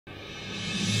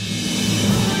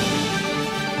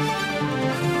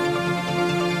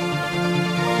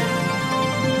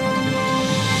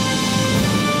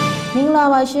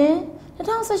ရှင်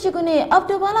2018ခုနှစ်အောက်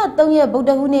တိုဘာလ3ရက်ဗုဒ္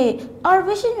ဓဟူးနေ့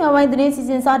Arvision မြန်မာပိုင်းသတင်းစီ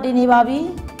စဉ်စတင်နေပါပြီ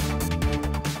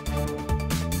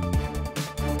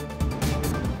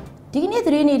ဒီကနေ့သ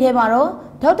တင်းတွေထဲမှာတော့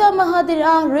ဒေါက်တာမဟာသီ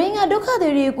ရာရိုဟင်ဂျာဒုက္ခသ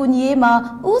ည်တွေကိုညီရေးမှာ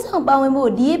ဦးဆောင်ပါဝင်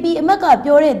ဖို့ DAP အမတ်က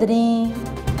ပြောတဲ့သတင်း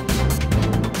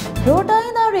ရိုတို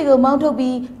င်းသားတွေကိုမောင်းထုတ်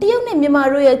ပြီးတရုတ်နဲ့မြန်မာ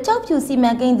တို့ရဲ့ကြောက်ဖြူစီမံ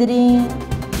ကိန်းသတင်း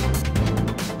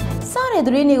စတဲ့သ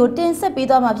တင်းတွေကိုတင်ဆက်ပေး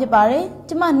သွားမှာဖြစ်ပါတယ်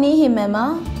ကျမနှင်းဟိမန်ပါ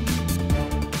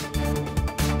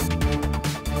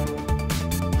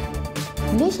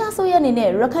လေးရှားဆိုရအနေနဲ့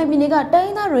ရခိုင်ပြည်နယ်ကတို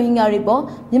င်းသားရိုဟင်ဂျာတွေပေါ်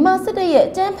မြန်မာစစ်တပ်ရဲ့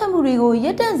အကြမ်းဖက်မှုတွေကိုရ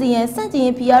ပ်တန့်စေရန်စန့်ကျင်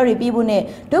ရေးဖိအားတွေပေးဖို့နဲ့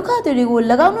ဒုက္ခသည်တွေကို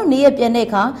၎င်းတို့နေရပြန်တဲ့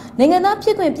အခါနိုင်ငံသားဖြ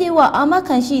စ်ခွင့်ပြေဝအာမ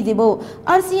ခံရှိစေဖို့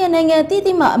အာဆီယံနိုင်ငံတည်တ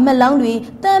ည်မှအမတ်လောင်းတွေ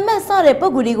တန်အမတ်စတဲ့ပု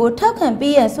ဂ္ဂိုလ်တွေကိုထောက်ခံ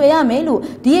ပေးရန်ဆွဲရမယ်လို့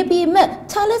DAP အမတ်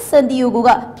ချာလစ်ဆန်တီယိုကိုက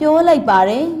ပြောလိုက်ပါ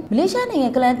တယ်မလေးရှားနိုင်ငံ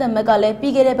ကလန်တန်မတ်ကလည်း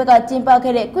ပြီးခဲ့တဲ့ဘက်ကကျင်းပ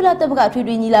ခဲ့တဲ့ကုလသမဂ္ဂထွေ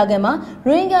ထွေညီလာခံမှာ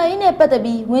ရိုဟင်ဂျာရေးနဲ့ပတ်သက်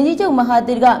ပြီးဝန်ကြီးချုပ်မဟာ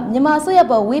သီရကမြန်မာဆိုရ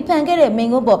ပေါ်ဝေဖန်ခဲ့တဲ့မိ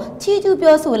န့်ခွန်းပေါ်ချီးကျူး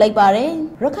ပြောဆိုလိုက်ပါတယ်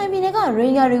ရခိုင်ပြည်နယ်ကရိုဟ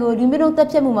င်ဂျာတွေကိုလူမျိုးတုံးတပ်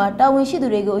ဖြတ်မှုမှာတာဝန်ရှိသူ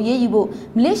တွေကိုအရေးယူဖို့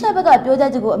မလေးရှားဘက်ကပြော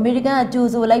ကြားချက်ကိုအမေရိကန်ကကြို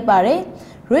ဆိုလိုက်ပါတယ်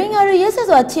ရိုဟင်ဂျာတွေရဲဆက်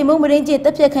စွာချေမှုန်းမရင်းကျတ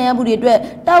ပ်ဖြတ်ခံရမှုတွေအတွက်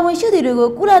တာဝန်ရှိသူတွေကို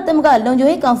ကုလသမဂ္ဂလုံခြုံ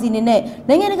ရေးကောင်စီအနေနဲ့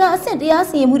နိုင်ငံတကာအဆင့်တရား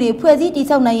စီရင်မှုတွေဖွဲ့စည်းတည်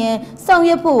ဆောက်နိုင်ရန်ဆောင်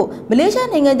ရွက်ဖို့မလေးရှား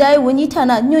နိုင်ငံသားရေးဝန်ကြီးဌာ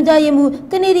နညွှန်ကြားရေးမှူး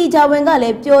ကနေဒီဂျာဝန်ကလ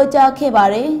ည်းပြောကြားခဲ့ပါ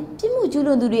တယ်ပြစ်မှုကျူး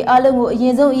လွန်သူတွေအားလုံးကိုအရ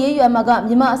င်ဆုံးအရေးယူမှာက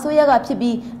မြန်မာအစိုးရကဖြစ်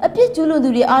ပြီးအပြစ်ကျူးလွန်သူ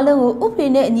တွေအားလုံးကိုဥပဒေ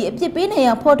နဲ့အညီအပြစ်ပေးနိုင်ရ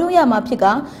န်ဖော်ထုတ်ရမှာဖြစ်က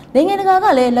နိုင်ငံတကာက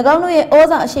လည်း၎င်းတို့ရဲ့ဩ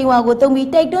ဇာအရှိန်အဝါကိုတုံးပြီး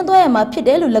တိုက်တွန်းသွားရမှာဖြစ်တ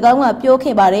ယ်လို့၎င်းကပြော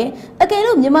ခဲ့ပါတယ်အကယ်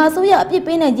လို့မြန်မာအစိုးရအပြစ်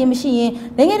ပေးနိုင်ခြင်းမရှိရင်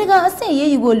နိုင်ငံတကာအဆင့်ရေး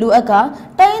ယူဖို့လိုအပ်က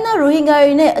တိုင်းရင်းသားရိုဟင်ဂျာ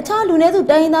တွေနဲ့အခြားလူနည်းစု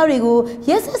တိုင်းရင်းသားတွေကို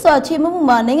ရဲဆက်စွာချေမှုမှု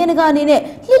မှာနိုင်ငံတကာအနေနဲ့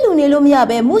လှစ်လူနေလို့မရ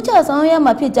ပဲမူးချဆောင်ရ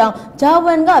မှာဖြစ်ကြောင်းဂျာဝ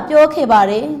န်ကပြောခဲ့ပါ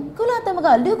တယ်ကုလသမဂ္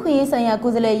ဂလူ့ခွင့်ရေးဆိုင်ရာကို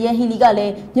ယ်စားလှယ်ယန်ဟီလီကလ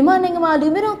ည်းမြန်မာနိုင်ငံမှာလူ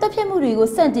မျိုးတုံးတပ်ဖြတ်မှုတွေကို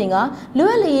စန့်ကျင်ကလို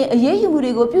အပ်လျင်အရေးယူမှု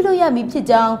တွေကိုပြုလုပ်ရမည်ဖြစ်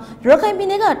ကြောင်းရခိုင်ပြည်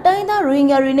နယ်ကတိုင်းသားရိုဟင်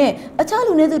ဂျာတွေနဲ့အခြား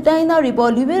လူနည်းစုတိုင်းသားတွေ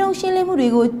ပေါ်လူမျိုးတုံးရှင်းလင်းမှုတွေ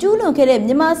ကိုကျူးလွန်ခဲ့တဲ့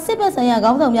မြန်မာစစ်ဘက်ဆိုင်ရာ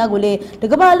ခေါင်းဆောင်များကိုလည်းတ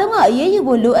ကမ္ဘာလုံးကအရေးယူ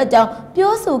ဖို့လိုအပ်ကြောင်း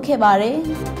ပြောဆိုခဲ့ပါတယ်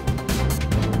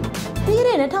ပြီး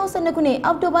ခဲ့တဲ့2012ခုနှစ်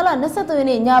အောက်တိုဘာလ23ရက်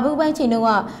နေ့ညဘူးပိုင်းချိန်တုန်းက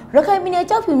ရခိုင်ပြည်နယ်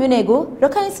ကြောက်ဖြူမြို့နယ်ကိုရ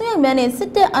ခိုင်စစ်ရေးများနဲ့စ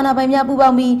စ်တပ်အာဏာပိုင်များပူးပေါ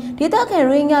င်းပြီးဒေသခံ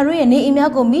ရိုဟင်ဂျာတို့ရဲ့နေအိမ်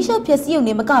များကိုမိရှုဖျက်ဆီးရုံ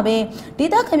နဲ့မကပဲဒေ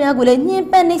သခံများကိုလည်းညှဉ်း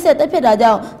ပန်းနှိပ်စက်တပ်ဖြတ်တာ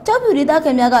ကြောင့်ကြောက်ဖြူဒေသ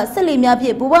ခံများကစစ်လေများဖြ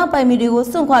င့်ပူးပေါင်းပိုင်မီတွေကို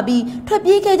စွန့်ခွာပြီးထွက်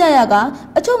ပြေးခဲ့ကြရက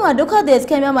အချို့မှာဒုက္ခသည်စ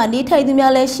ခန်းများမှာနေထိုင်သူ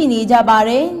များလည်းရှိနေကြပါ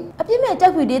တယ်အပြစ်မဲ့ကြော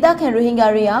က်ဖြူဒေသခံရိုဟင်ဂျာ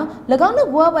တွေဟာ၎င်းတို့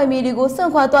ဘဝပိုင်မီတွေကိုစွ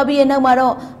န့်ခွာသွားပြီးတဲ့နောက်မှာ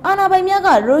တော့အာဏာပိုင်များက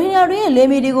ရိုဟင်ဂျာတွေရဲ့လယ်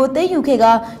မီတွေကိုသိမ်းယူခဲ့က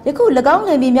ယခု၎င်းလ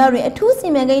ယ်မီများတွင်အထူးစီ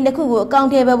မံကိန်းတစ်ခုကိုအကောင့်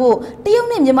ထဲပဲဖို့တရုတ်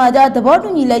နဲ့မြန်မာကြားသဘောတူ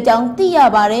ညီလိုက်ကြောင်းသိရ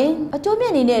ပါတယ်အကျိုးမြ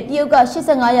တ်အနေနဲ့တရုတ်က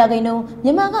85%မြ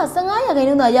န်မာက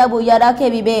15%သာရဖို့ရထား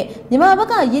ခဲ့ပြီးပဲမြန်မာဘက်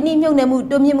ကယင်းနှိမ့်မြုပ်နှံမှု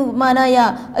တိုးမြင့်မှုပမာဏအရ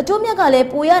အကျိုးမြတ်ကလည်း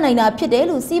ပိုရနိုင်တာဖြစ်တယ်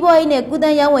လို့စီးပွားရေးနဲ့ကုသ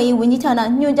ရေးဝန်ကြီးဌာန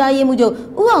ညွှန်ကြားရေးမှူးချုပ်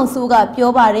ဦးအောင်စိုးက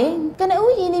ပြောပါတယ်ကန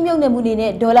ဦးယင်းနှိမ့်မြုပ်နှံမှုအနေ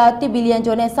နဲ့ဒေါ်လာ1ဘီလီယံ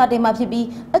ကျော်နဲ့စတင်မှာဖြစ်ပြီး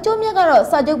အကျိုးမြတ်ကတော့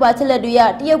စာချုပ်ပါချက်လက်တွေရ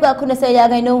တရုတ်က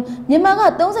80%မြန်မာက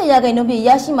30%ဖြင့်ရ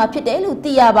ရှိမှာဖြစ်တယ်လို့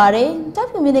သိရပါတယ်ကြောက်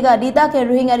ဖြူမြို့နယ်ကဒေသခံ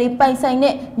ရိုဟင်ဂျာတွေပိုင်ဆိုင်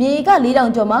တဲ့မြေဧက4000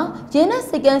ကျော်မှာရင်းနဲ့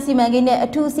စိတ်ကန်းစီမံကိန်းနဲ့အ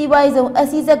ထူးစီးပွားရေးဆောင်အ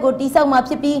စည်းအဝေးကိုတိစောက်မှာ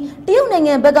ဖြစ်ပြီးတရုတ်နိုင်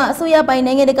ငံဘက်ကအစိုးရပိုင်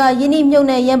နိုင်ငံတကာယင်းနှိမ့်မြုပ်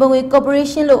နှံရန်ပုံငွေကော်ပိုရေး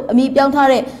ရှင်းလို့အမည်ပြောင်းထား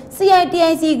တဲ့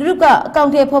CITIC Group ကအကော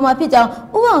င့်ထဲပေါ်မှာဖြစ်ကြောင်း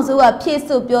ဦးအောင်စိုးကဖြည့်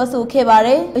ဆို့ပြောဆိုခဲ့ပါတ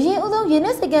ယ်အရင်ဦးဆုံးရင်း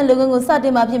နဲ့စိတ်ကန်းလုပ်ငန်းကိုစတ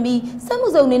င်မှာဖြစ်ပြီးစက်မှု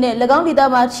စုံအနေနဲ့၎င်းဒေသ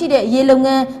မှာရှိတဲ့ရေလုပ်င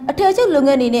န်းအထည်ချုပ်လုပ်င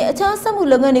န်းတွေနဲ့အခြားစက်မှု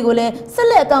လုပ်ငန်းတွေကိုလည်းဆက်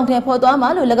လက်အကောင့်ထဲပေါ်သွားမှာ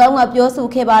လို့၎င်းကပြောဆို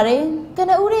ခဲ့ပါတယ်က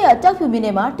နဦးရဲ့ကြောက်ဖြူပြည်န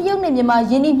ယ်မှာတရုတ်နဲ့မြန်မာ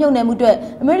ယင်းနှိမ့်မြုပ်နှံမှုအတွက်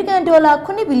အမေရိကန်ဒေါ်လာ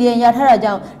9ဘီလီယံရထားတာ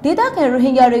ကြောင့်ဒေသခံရိုဟ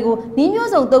င်ဂျာတွေကိုနှီး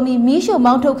မျိုးစုံသုံးပြီးမီးရှို့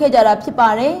မောင်းထုတ်ခဲ့ကြတာဖြစ်ပါ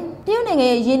တယ်တရုတ်နိုင်ငံ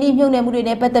ရဲ့ယင်းနှိမ့်မြုပ်နှံမှုတွေ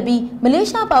နဲ့ပတ်သက်ပြီးမလေး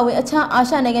ရှားပါဝင်အခြားအာ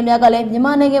ရှနိုင်ငံများကလည်းမြန်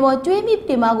မာနိုင်ငံပေါ်ကျွေးမိတ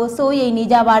င်မာကိုစိုးရိမ်နေ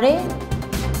ကြပါတယ်။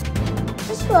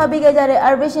ချွာပေးကြတဲ့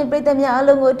Arvision ပြည်သက်များအား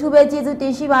လုံးကိုအထူးပဲကျေးဇူးတ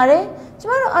င်ရှိပါတယ်။ကျ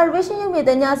မတို့ Arvision ရုပ်မြင်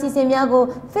သံကြားအစီအစဉ်များကို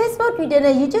Facebook, Twitter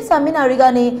နဲ့ YouTube စာမျက်နှာတွေက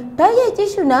နေဓာတ်ရိုက်ကြ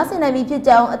ည့်ရှုနားဆင်နိုင်ပြီဖြစ်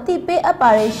ကြောင်းအသိပေးအပ်ပါ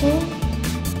တယ်ရှင်။